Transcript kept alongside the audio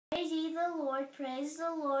Lord, praise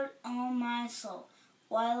the Lord, O my soul.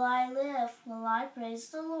 While I live, will I praise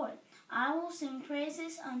the Lord. I will sing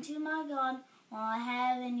praises unto my God while I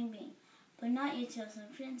have any being. But not your chosen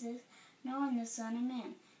princes, nor in the Son of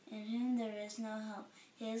Man, in whom there is no hope.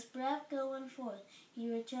 His breath going forth, he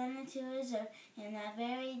returneth to his earth, and that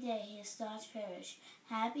very day his thoughts perish.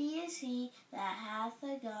 Happy is he that hath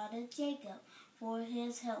the God of Jacob for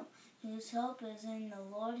his help, whose hope is in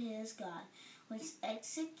the Lord his God, which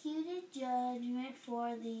executed judgment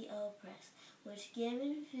for the oppressed, which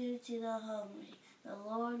giveth food to the hungry. The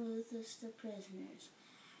Lord looseth the prisoners.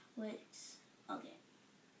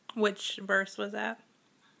 Which verse was that?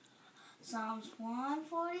 Psalms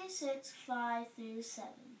 146, 5 through 7.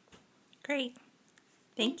 Great.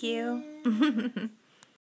 Thank you.